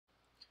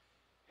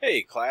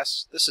Hey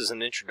class, this is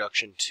an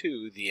introduction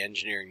to the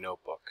engineering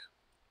notebook.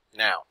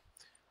 Now,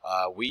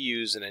 we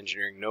use an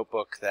engineering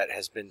notebook that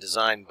has been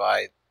designed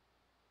by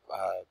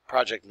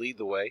Project Lead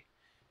the Way,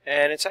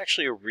 and it's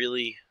actually a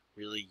really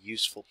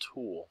useful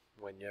tool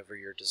whenever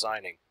you're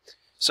designing.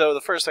 So the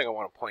first thing I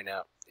want to point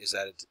out is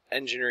that an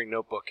engineering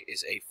notebook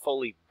is a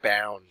fully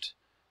bound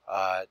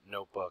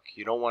notebook.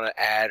 You don't want to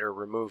add or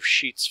remove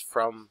sheets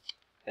from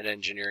an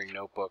engineering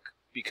notebook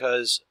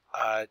because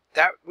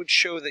that would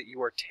show that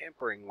you are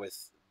tampering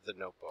with the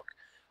notebook.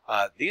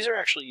 These are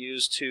actually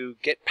used to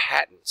get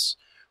patents,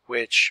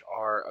 which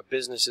are a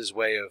business's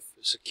way of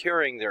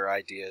securing their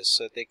ideas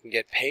so that they can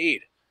get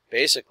paid,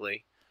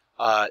 basically.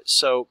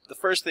 So the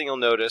first thing you'll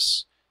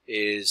notice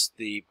is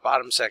the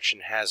bottom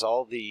section has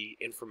all the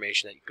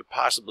information that you could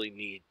possibly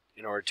need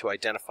in order to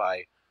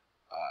identify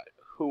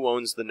who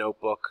owns the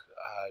notebook,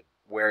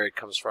 where it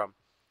comes from.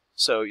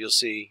 So you'll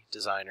see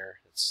designer,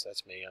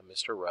 that's me, I'm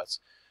Mr. Rutz.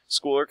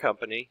 School or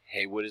company,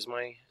 Haywood is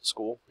my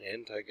school,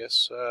 and I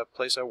guess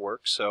place I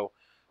work. So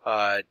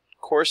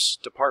course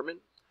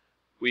department,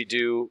 we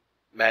do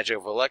Magic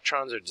of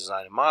Electrons or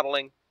design and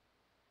modeling.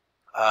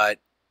 I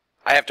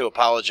have to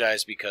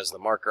apologize because the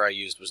marker I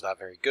used was not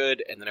very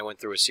good, and then I went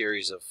through a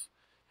series of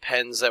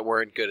pens that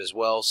weren't good as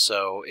well,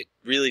 so it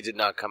really did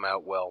not come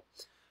out well.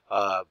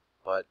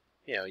 But,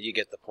 you know, you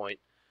get the point.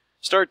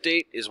 Start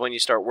date is when you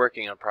start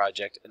working on a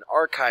project. An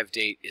archive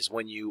date is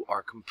when you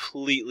are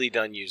completely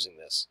done using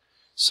this.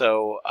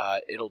 So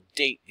it'll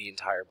date the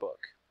entire book.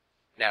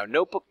 Now,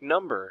 notebook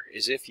number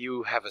is if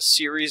you have a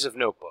series of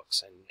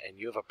notebooks and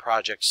you have a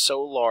project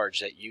so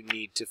large that you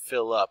need to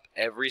fill up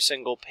every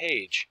single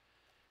page,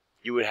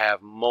 you would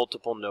have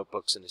multiple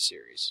notebooks in a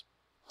series.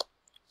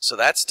 So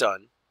that's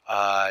done.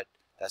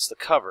 That's the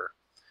cover.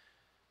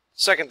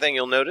 Second thing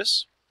you'll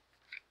notice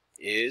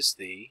is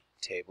the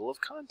table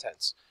of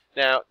contents.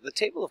 Now, the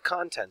table of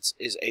contents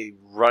is a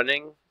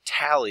running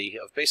tally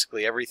of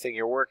basically everything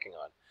you're working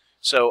on.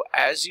 So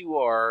as you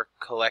are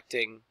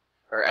collecting,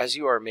 or as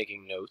you are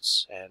making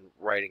notes and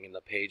writing in the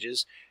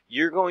pages,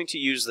 you're going to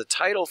use the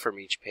title from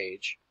each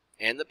page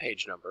and the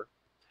page number,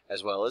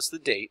 as well as the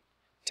date,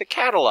 to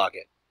catalog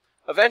it.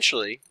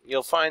 Eventually,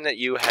 you'll find that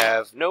you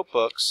have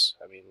notebooks,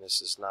 I mean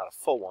this is not a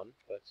full one,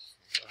 but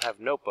you'll have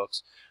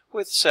notebooks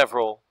with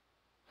several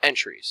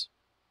entries.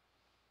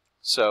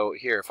 So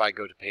here, if I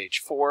go to page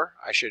 4,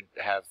 I should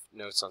have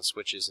notes on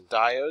switches and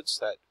diodes.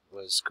 That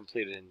was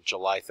completed in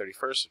July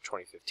 31st of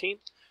 2015.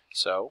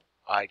 So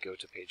I go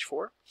to page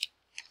 4,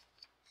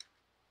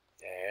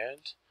 and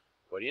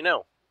what do you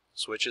know?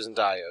 Switches and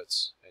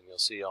diodes. And you'll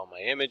see all my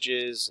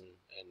images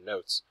and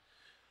notes.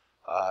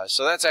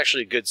 So that's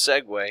actually a good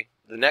segue.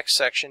 The next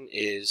section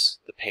is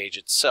the page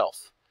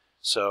itself.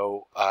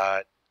 So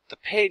the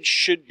page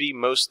should be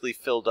mostly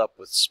filled up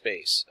with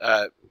space.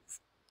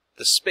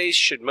 The space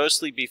should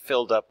mostly be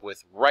filled up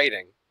with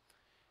writing.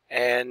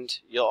 And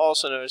you'll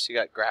also notice you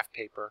got graph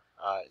paper.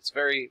 It's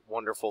very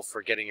wonderful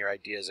for getting your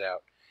ideas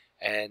out.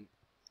 And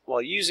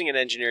while using an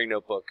engineering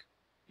notebook,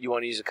 you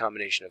want to use a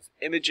combination of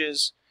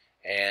images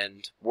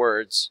and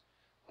words,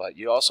 but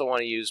you also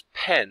want to use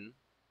pen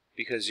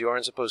because you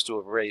aren't supposed to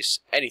erase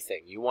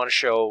anything. You want to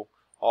show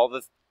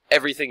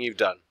everything you've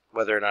done,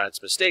 whether or not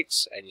it's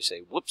mistakes, and you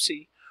say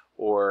whoopsie,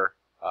 or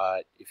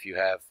if you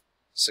have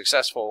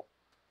successful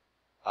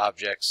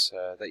objects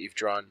that you've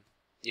drawn,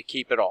 you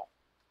keep it all.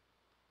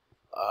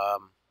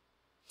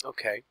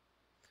 Okay,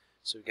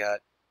 so we've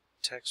got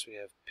text, we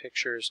have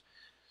pictures.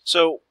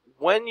 So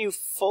when you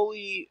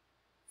fully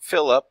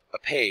fill up a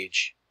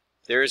page,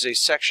 there is a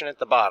section at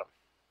the bottom.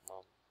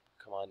 I'll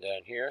come on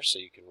down here so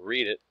you can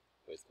read it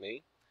with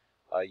me.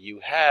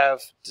 You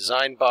have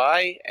designed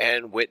by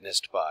and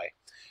witnessed by.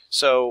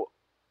 So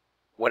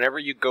whenever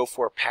you go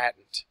for a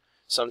patent,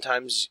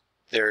 sometimes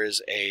there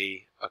is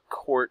a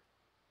court,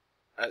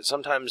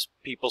 sometimes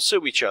people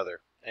sue each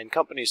other and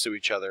companies sue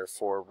each other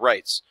for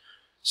rights.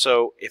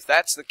 So if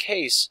that's the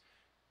case,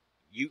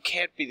 you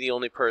can't be the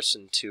only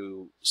person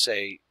to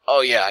say, oh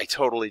yeah, I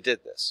totally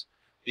did this.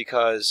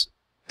 Because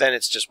then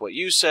it's just what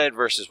you said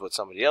versus what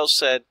somebody else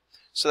said.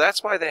 So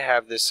that's why they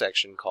have this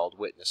section called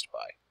witnessed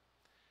by.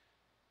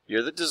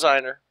 You're the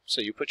designer,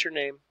 so you put your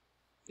name,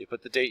 you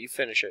put the date you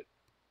finish it,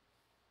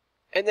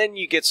 and then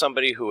you get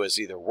somebody who has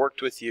either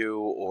worked with you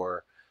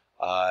or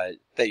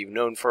that you've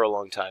known for a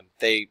long time.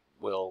 They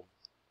will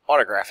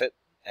autograph it,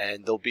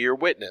 and they'll be your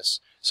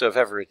witness. So if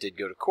ever it did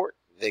go to court,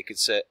 they could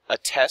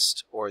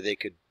attest, or they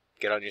could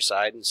get on your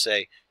side and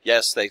say,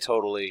 yes, they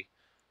totally,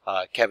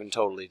 Kevin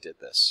totally did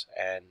this.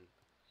 And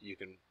you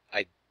can,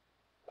 I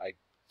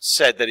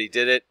said that he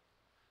did it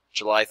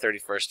July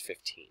 31st,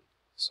 15.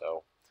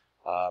 So,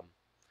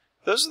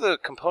 those are the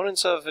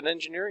components of an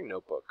engineering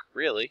notebook,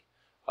 really.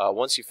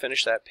 Once you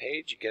finish that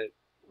page, you get it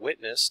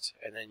witnessed,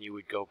 and then you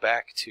would go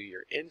back to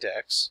your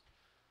index,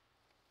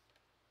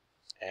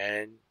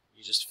 and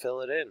you just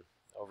fill it in.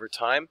 Over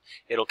time,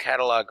 it'll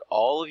catalog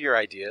all of your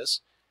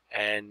ideas,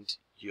 and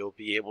you'll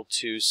be able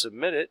to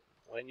submit it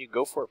when you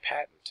go for a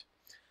patent.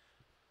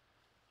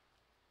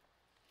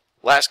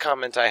 Last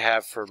comment I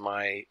have for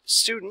my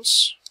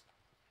students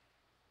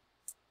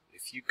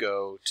if you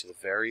go to the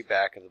very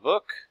back of the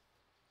book,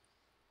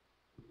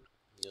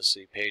 you'll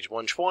see page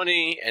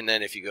 120, and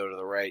then if you go to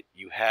the right,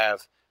 you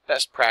have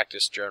best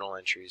practice journal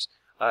entries.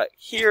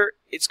 Here,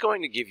 it's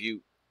going to give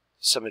you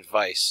some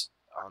advice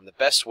on the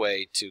best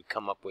way to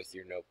come up with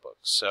your notebooks.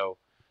 So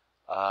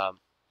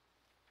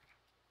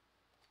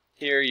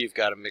here you've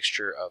got a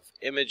mixture of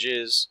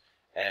images,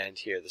 and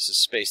here this is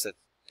space that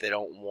they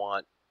don't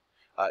want.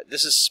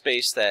 This is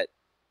space that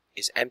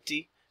is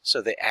empty,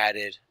 so they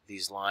added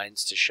these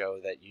lines to show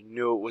that you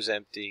knew it was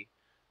empty.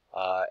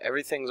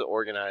 Everything's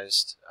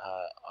organized,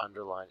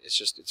 underlined.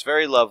 It's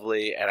very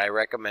lovely, and I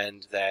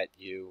recommend that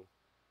you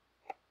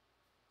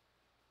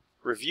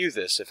review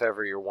this if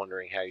ever you're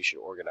wondering how you should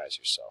organize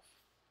yourself,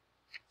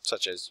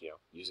 such as,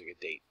 using a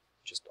date.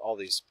 Just all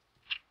these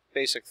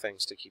basic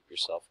things to keep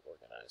yourself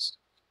organized.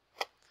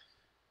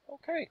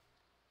 Okay.